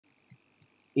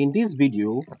In this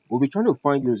video, we'll be trying to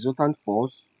find the resultant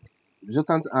force,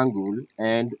 resultant angle,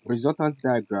 and resultance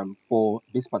diagram for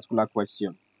this particular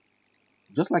question.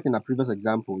 Just like in our previous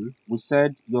example, we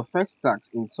said your first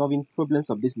task in solving problems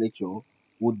of this nature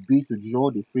would be to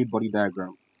draw the free body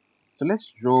diagram. So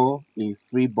let's draw a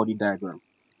free body diagram.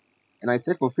 And I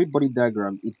said for free body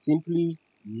diagram, it's simply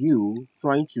you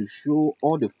trying to show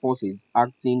all the forces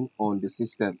acting on the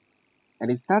system.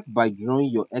 And it starts by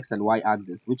drawing your x and y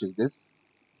axis, which is this.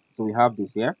 So we have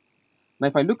this here. Now,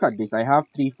 if I look at this, I have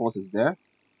three forces there.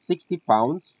 60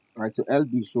 pounds, right? So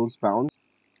LB shows pounds.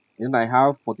 And then I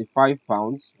have 45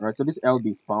 pounds, right? So this LB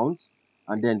is pounds.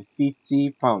 And then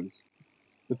 50 pounds.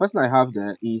 The first thing I have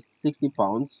there is 60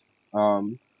 pounds,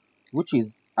 which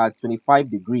is at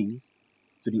 25 degrees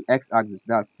to the x-axis.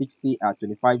 That's 60 at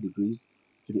 25 degrees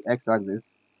to the x-axis.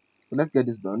 So let's get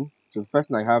this done. So the first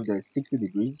thing I have there is 60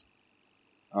 degrees,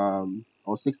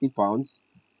 or 60 pounds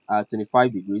at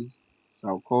 25 degrees. So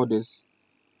I'll call this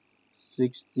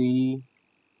 60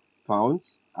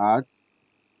 pounds at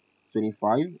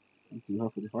 25. Do you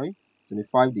have 45?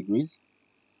 25 degrees.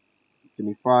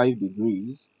 25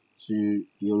 degrees to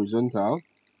the horizontal.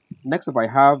 Next up, I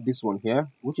have this one here,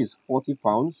 which is 40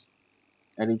 pounds,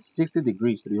 and it's 60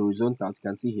 degrees to the horizontal. As you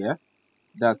can see here,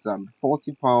 that's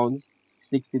 40 pounds,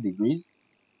 60 degrees.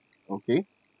 Okay,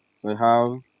 so I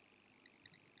have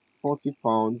 40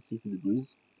 pounds, 60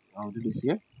 degrees. I'll do this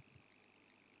here.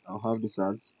 I'll have this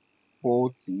as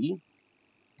 40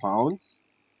 pounds.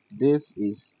 This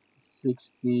is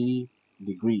 60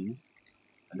 degrees.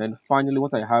 And then finally,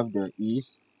 what I have there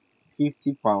is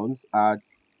 50 pounds at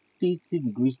 50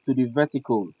 degrees to the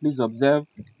vertical. Please observe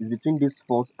it's between this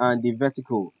force and the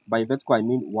vertical. By vertical, I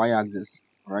mean y-axis.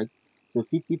 All right. So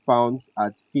 50 pounds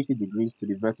at 50 degrees to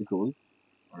the vertical.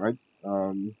 All right.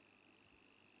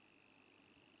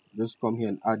 Just come here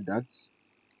and add that.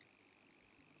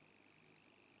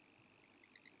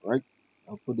 All right.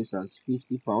 I'll put this as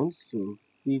 50 pounds. So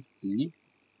 50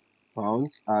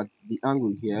 pounds at the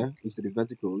angle here is to the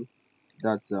vertical.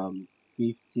 That's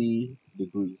 50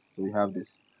 degrees. So we have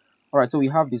this. All right. So we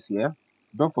have this here.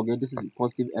 Don't forget this is the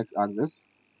positive x-axis.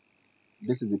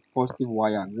 This is the positive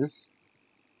y-axis.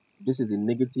 This is the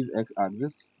negative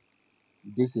x-axis.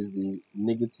 This is the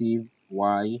negative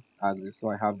y-axis. So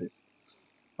I have this.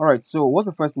 All right. So what's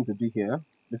the first thing to do here?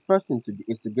 The first thing to do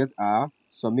is to get our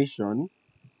summation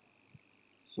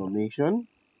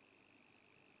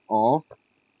of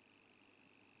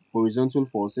horizontal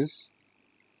forces.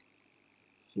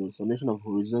 So summation of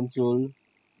horizontal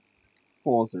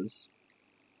forces.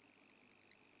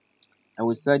 And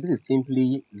we said this is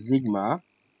simply sigma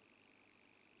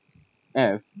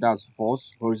F, that's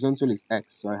force, horizontal is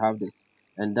X, so I have this,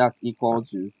 and that's equal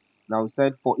to, now we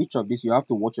said for each of these you have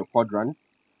to watch your quadrant.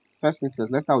 First instance,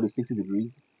 let's start with the 60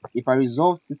 degrees. If I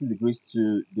resolve 60 degrees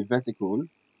to the vertical,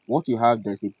 what you have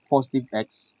there is a positive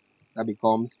X, that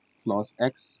becomes plus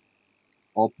X,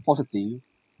 or positive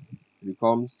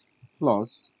becomes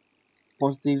plus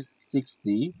positive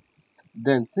 60.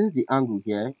 Then since the angle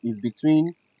here is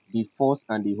between the force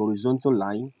and the horizontal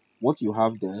line, what you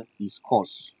have there is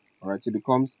cos. Alright, so it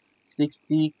becomes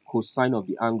 60 cosine of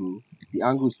the angle. The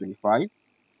angle is 25.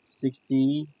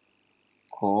 60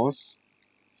 cos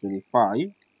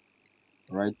 25.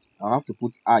 Alright, I'll have to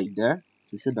put I there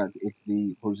to show that it's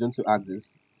the horizontal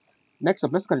axis. Next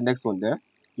up, let's look at the next one there.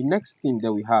 The next thing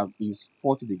that we have is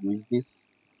 40 degrees. This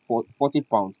 40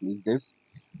 pounds means this.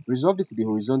 Resolve this to the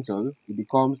horizontal, it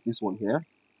becomes this one here.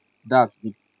 That's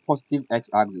the positive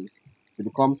x-axis. It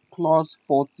becomes plus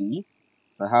 40.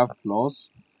 So I have plus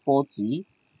 40.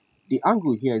 The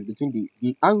angle here is between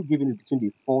the angle given is between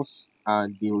the force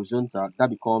and the horizontal. That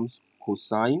becomes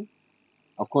cosine.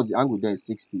 Of course, the angle there is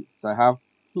 60. So I have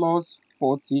plus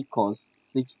 40 cos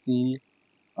 60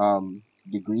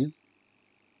 degrees.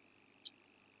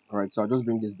 All right, so I'll just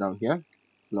bring this down here.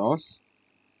 Plus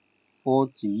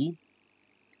 40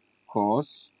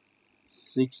 cos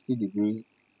 60 degrees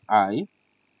I.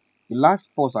 The last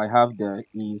force I have there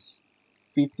is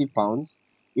 50 pounds.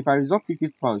 If I resolve 50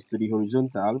 pounds to the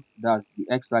horizontal, that's the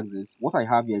x-axis, what I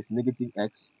have here is negative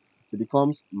x. So it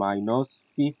becomes minus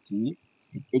 50.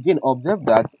 Again, observe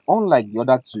that unlike the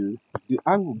other two, the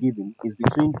angle given is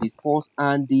between the force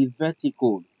and the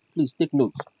vertical. Please take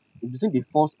note. It's between the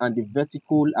force and the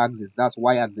vertical axis, that's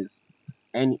y-axis.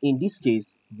 And in this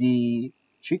case, the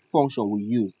trig function we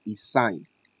use is sine.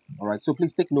 Alright, so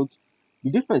please take note.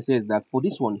 The difference here is that for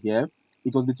this one here,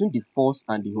 it was between the force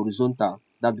and the horizontal.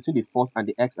 That's between the force and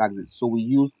the x-axis. So we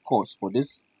use cos for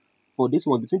this. For this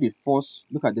one, between the force,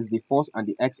 look at this, the force and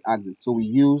the x-axis. So we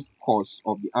use cos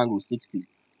of the angle 60.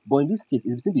 But in this case,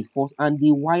 it's between the force and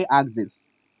the y-axis.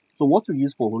 So what we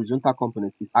use for horizontal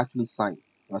component is actually sine.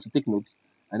 So take note,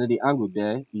 and then the angle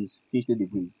there is 50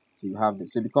 degrees. So you have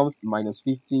this. So it becomes minus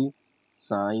 50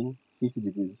 sine 50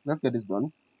 degrees. Let's get this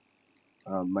done.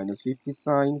 Minus 50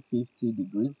 sine 50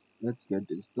 degrees. Let's get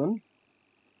this done.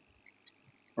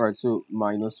 Alright, so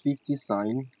minus 50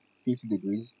 sine 50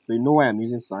 degrees. So you know why I'm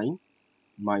using sine.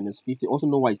 Minus 50. Also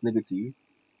know why it's negative.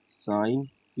 Sine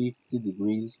 50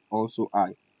 degrees also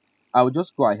I. I'll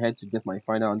just go ahead to get my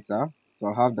final answer. So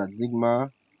I'll have that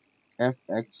sigma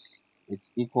fx is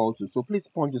equal to, so please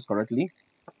punch this correctly.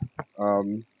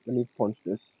 Let me punch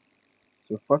this.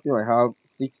 So first thing I have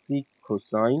 60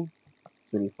 cosine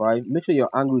 25. Make sure your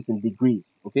angle is in degrees,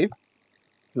 okay?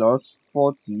 Plus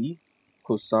 40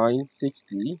 cosine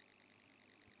 60.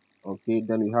 Okay,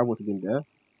 then we have what again there?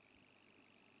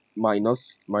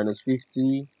 Minus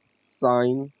 50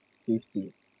 sine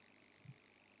 50.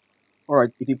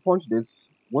 Alright, if you punch this,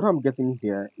 what I'm getting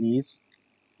here is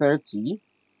 30.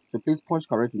 So please punch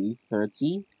correctly.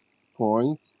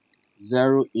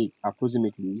 30.08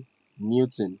 approximately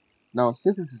Newton. Now,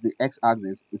 since this is the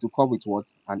x-axis, it will come with what?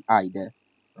 An I there.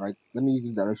 Right? Let me use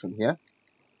this direction here.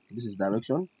 This is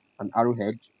direction, an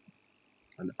arrowhead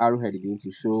again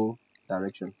to show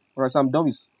direction. Alright, so I'm done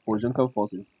with horizontal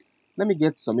forces. Let me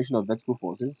get summation of vertical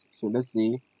forces. So let's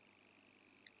say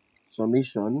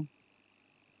summation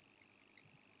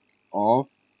of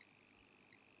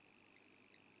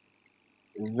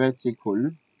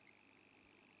vertical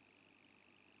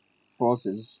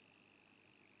forces.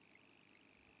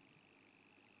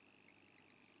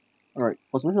 Alright,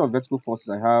 for summation of vertical forces,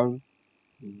 I have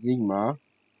sigma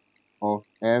of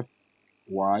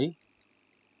Fy,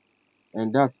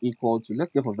 and that's equal to,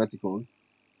 let's get for vertical.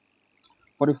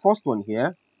 For the first one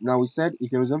here, now we said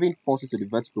if you're resolving forces to the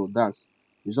vertical, that's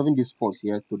resolving this force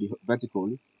here to the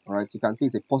vertical. Alright, you can see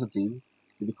it's a positive.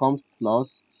 It becomes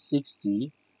plus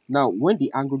 60. Now, when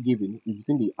the angle given is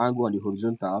between the angle and the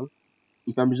horizontal,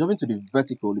 if I'm resolving to the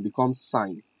vertical, it becomes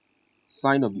sine.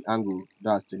 Sine of the angle,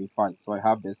 that's 25. So I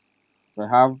have this. So I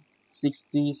have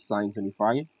 60 sine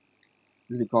 25.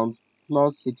 This becomes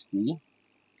plus 60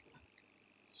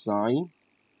 sine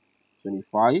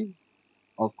 25.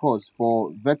 Of course,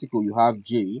 for vertical, you have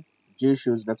J. J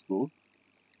shows vertical.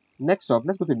 Next up,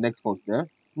 let's go to the next force there.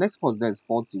 Next force there is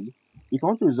 40. If I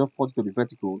want to resolve 40 to the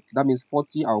vertical, that means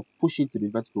 40, I'll push it to the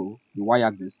vertical, the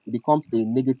y-axis. It becomes a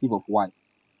negative of y.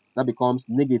 That becomes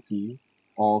negative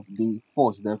of the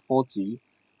force there, 40.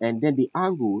 And then the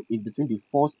angle is between the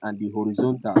force and the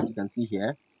horizontal, as you can see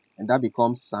here. And that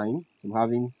becomes sine. So I'm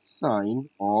having sine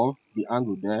of the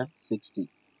angle there, 60.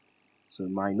 So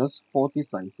minus 40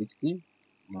 sine 60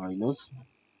 minus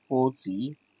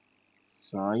 40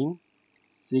 sine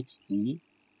 60,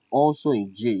 also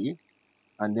in J,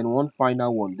 and then one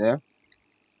final one there,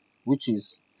 which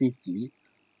is 50.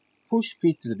 Push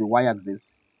 50 to the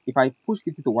y-axis. If I push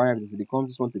 50 to the y-axis, it becomes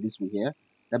this one to this way here.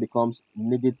 That becomes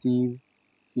negative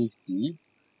 50.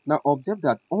 Now observe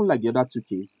that unlike the other two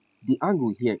cases, the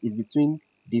angle here is between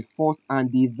the force and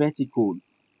the vertical.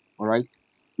 Alright,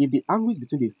 if the angle is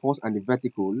between the force and the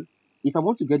vertical, if I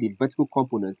want to get the vertical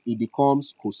component, it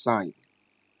becomes cosine,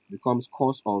 becomes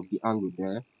cos of the angle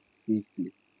there,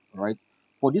 50. Alright,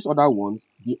 for these other ones,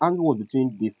 the angle was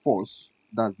between the force,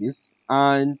 that's this,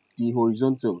 and the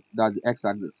horizontal, that's the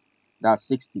x-axis, that's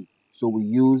 60. So we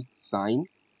used sine.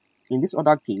 In this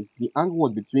other case, the angle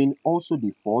was between also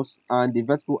the force and the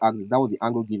vertical axis. That was the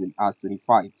angle given as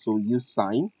 25. So we use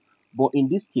sine. But in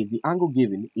this case, the angle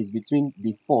given is between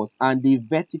the force and the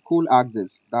vertical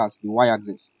axis. That's the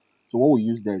y-axis. So what we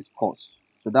use there is cos.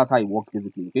 So that's how it works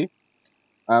basically, okay?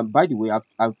 By the way,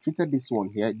 I've treated this one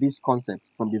here, this concept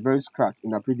from the very scratch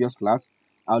in our previous class.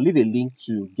 I'll leave a link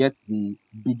to get the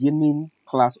beginning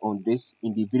class on this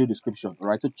in the video description. All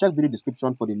right, so check video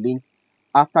description for the link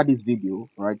after this video.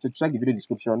 All right, so check the video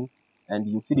description and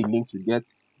you'll see the link to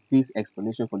get this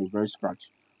explanation from the very scratch.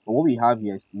 But what we have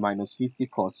here is minus 50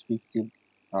 cos 50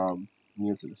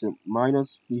 Newton. So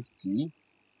minus 50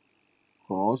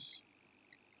 cos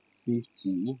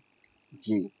 50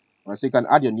 J. All right, so you can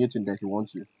add your Newton there if you want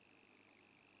to.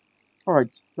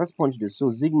 Alright, let's punch this. So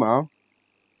sigma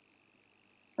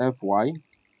Fy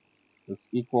is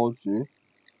equal to,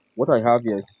 what I have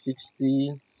here is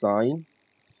 60 sine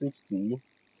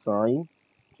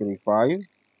 25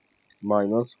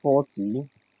 minus 40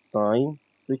 sine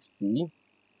 60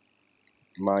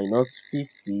 minus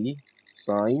 50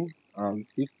 sine and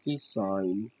 50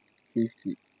 sine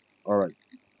 50. Alright,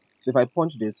 so if I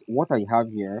punch this, what I have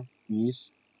here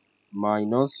is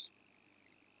minus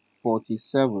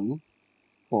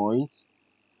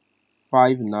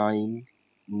 47.59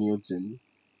 Newton.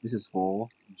 This is for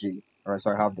G. Alright,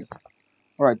 so I have this.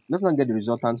 Alright, let's now get the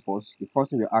resultant force. The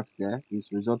first thing we asked there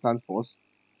is resultant force.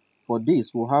 For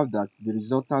this, we'll have that the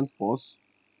resultant force,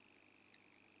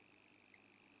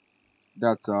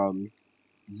 that's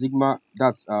sigma,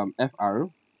 that's Fr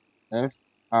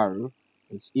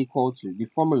is equal to, the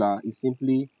formula is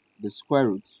simply the square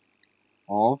root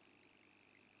of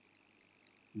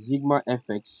sigma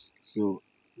Fx. So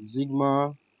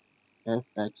sigma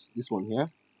Fx, this one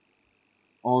here,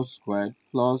 all squared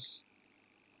plus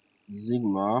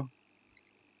sigma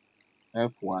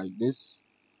Fy, this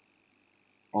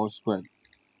all squared.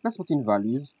 Let's put in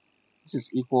values. This is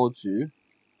equal to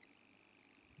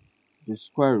the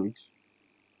square root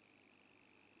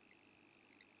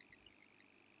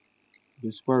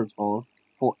of,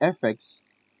 for Fx.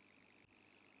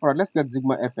 Alright, let's get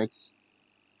sigma Fx.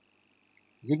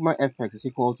 Sigma Fx is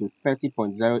equal to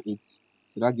 30.08. So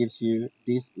that gives you,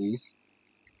 this is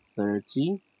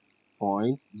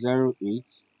 30.08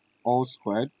 all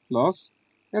squared plus,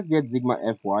 let's get sigma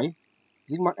Fy.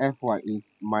 Sigma Fy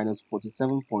is minus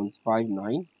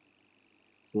 47.59.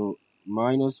 So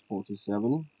minus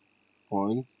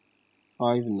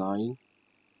 47.59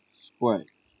 squared.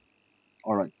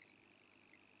 Alright.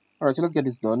 Alright, so let's get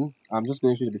this done. I'm just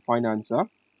going to show you the final answer.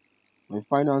 My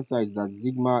final answer is that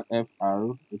sigma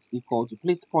Fr is equal to,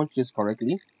 please punch this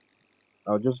correctly.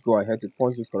 I'll just go ahead to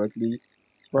punch this correctly.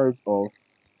 Square root of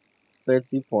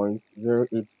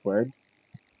 30.08 squared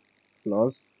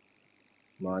plus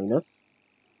minus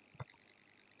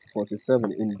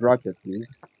 47 in bracket, please,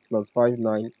 plus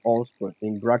 59 all squared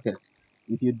in bracket.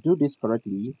 If you do this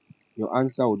correctly, your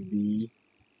answer would be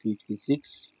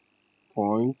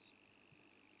 56.30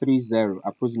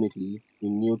 approximately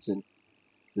in Newton.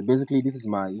 So basically, this is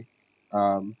my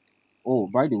oh,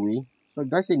 by the way, so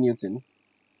did I say Newton?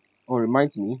 Oh,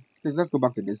 reminds me, please, let's go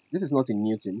back to this. This is not in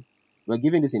Newton. We're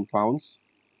giving this in pounds.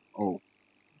 Oh,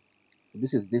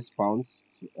 this is this pounds.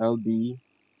 So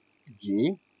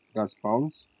LBJ, that's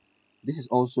pounds. This is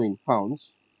also in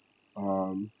pounds.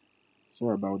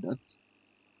 Sorry about that. It's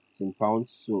in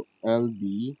pounds. So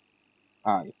LBI.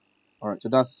 Alright, so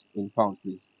that's in pounds,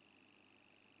 please.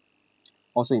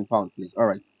 Also in pounds, please.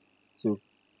 Alright. So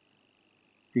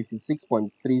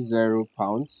 56.30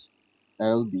 pounds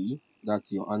LB.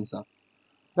 That's your answer.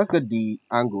 Let's get the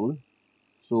angle.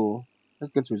 So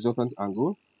let's get resultant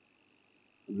angle.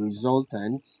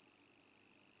 Resultant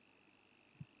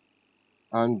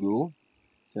angle,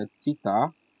 so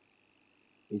theta,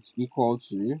 it's equal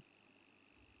to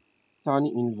tan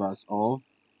inverse of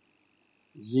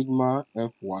sigma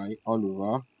Fy all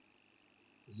over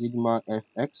sigma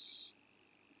Fx.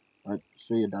 Right,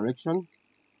 show your direction.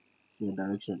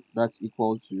 That's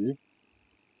equal to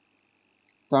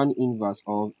tan inverse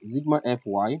of sigma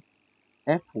Fy.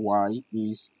 Fy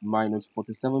is minus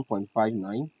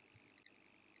 47.59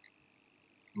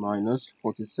 minus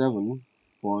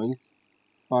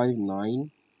 47.59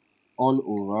 all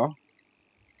over,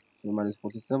 so minus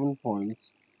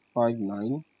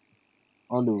 47.59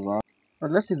 all over.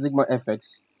 But let's see sigma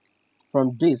Fx.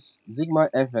 From this sigma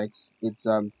Fx, it's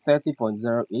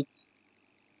 30.08,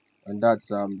 and that's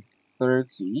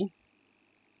 30.08.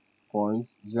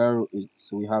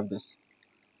 So we have this.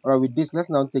 Alright, with this, let's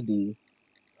now take the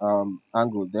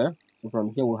angle there. So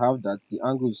from here we'll have that the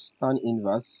angle is tan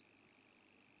inverse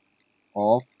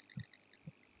of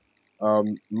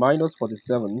minus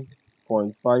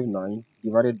 47.59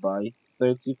 divided by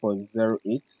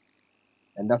 30.08,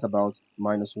 and that's about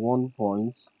minus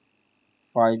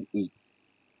 1.58.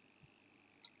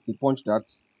 We punch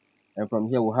that, and from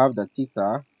here we'll have that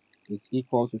theta is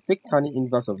equal to, take tan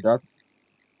inverse of that,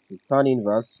 so tan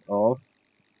inverse of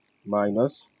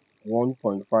minus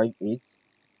 1.58,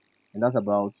 and that's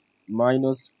about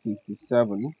minus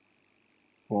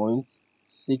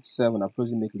 57.67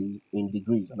 approximately in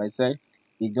degrees. And I said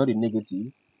ignore the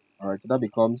negative. Alright, so that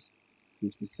becomes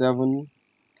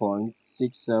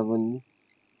 57.67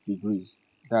 degrees.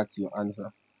 That's your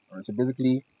answer. Alright, so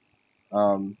basically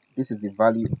this is the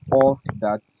value of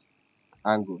that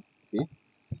angle. Okay.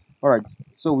 Alright,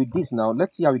 so with this now,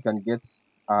 let's see how we can get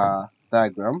a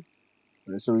diagram.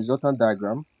 So resultant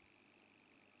diagram.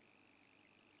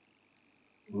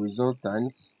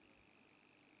 Resultant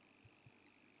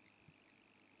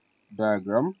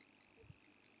diagram.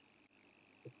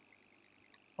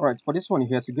 Alright, for this one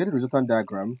here, to get a resultant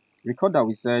diagram, recall that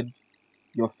we said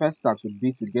your first step would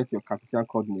be to get your Cartesian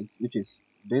coordinates, which is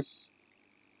this,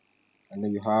 and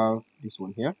then you have this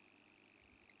one here.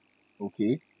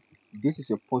 Okay, this is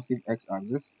your positive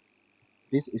x-axis,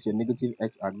 this is your negative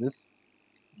x-axis,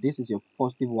 this is your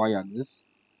positive y-axis,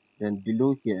 then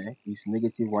below here is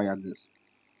negative y-axis.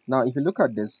 Now if you look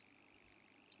at this,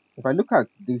 If I look at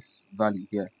this value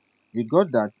here, we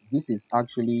got that this is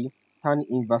actually tan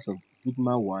inverse of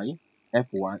sigma y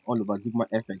fy all over sigma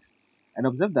fx. And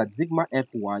observe that sigma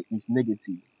fy is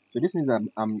negative. So this means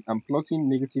I'm plotting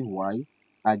negative y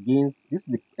against, this is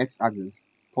the x-axis,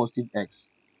 positive x.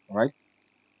 Alright?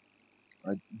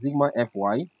 Sigma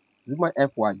fy. Sigma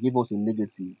fy gave us a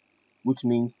negative, which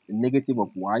means a negative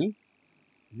of y.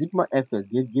 Sigma fs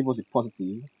gave us a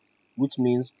positive, which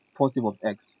means positive of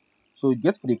x. So it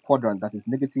gets for the quadrant that is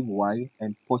negative y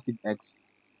and positive x,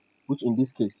 which in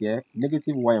this case here,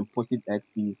 negative y and positive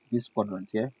x is this quadrant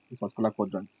here, this particular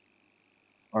quadrant.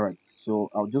 Alright, so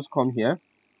I'll just come here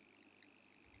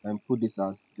and put this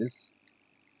as this.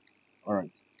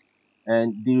 Alright,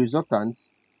 and the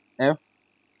resultant fr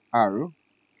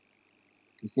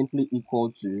is simply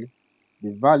equal to,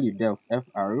 the value there of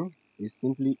fr is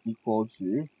simply equal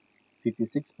to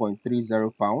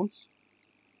 56.30 pounds.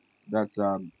 That's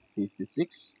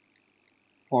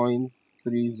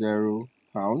 56.30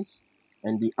 pounds,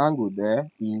 and the angle there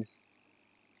is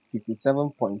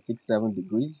 57.67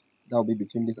 degrees. That will be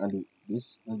between this and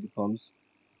this, and becomes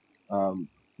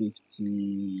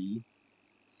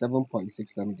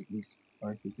 57.67 degrees.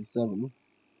 Alright,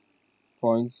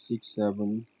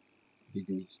 57.67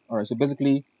 degrees. Alright, so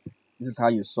basically this is how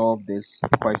you solve this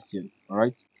question.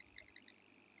 Alright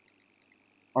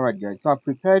guys, so I've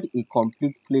prepared a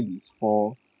complete playlist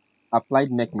for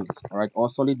applied mechanics, alright, or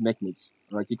solid mechanics.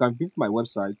 Alright, you can visit my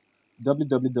website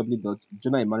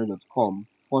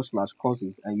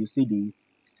www.jonahemmanuel.com/courses, and you see the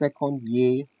second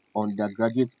year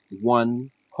undergraduate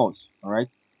 1 course. Alright,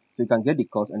 so you can get the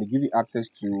course and they give you access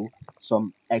to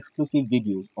some exclusive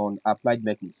videos on applied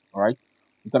mechanics. Alright,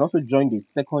 you can also join the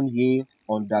second year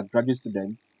undergraduate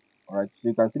students. Alright, so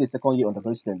you can see the second year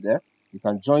undergraduate student there. You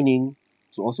can join in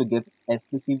to also get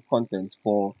exclusive content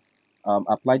for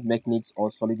applied mechanics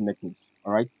or solid mechanics.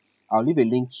 Alright, I'll leave a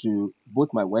link to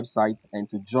both my website and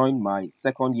to join my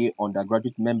second year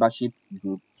undergraduate membership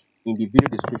group in the video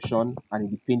description and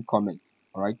in the pinned comment.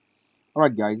 Alright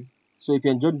guys, so if you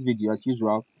enjoyed this video as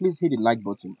usual, please hit the like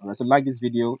button. Alright, so like this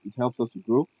video, it helps us to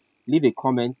grow. Leave a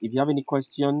comment. If you have any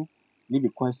question, leave a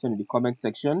question in the comment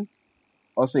section.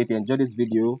 Also, if you enjoyed this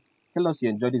video, tell us you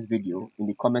enjoyed this video in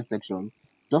the comment section.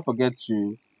 Don't forget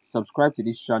to subscribe to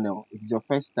this channel. If it's your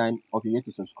first time or if you're yet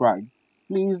to subscribe,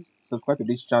 please subscribe to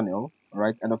this channel.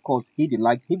 Alright, and of course hit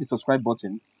the subscribe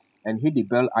button and hit the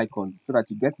bell icon so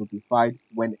that you get notified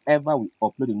whenever we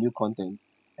upload a new content.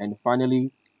 And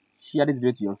finally, share this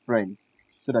video to your friends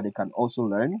so that they can also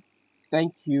learn.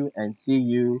 Thank you and see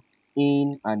you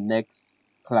in our next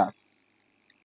class.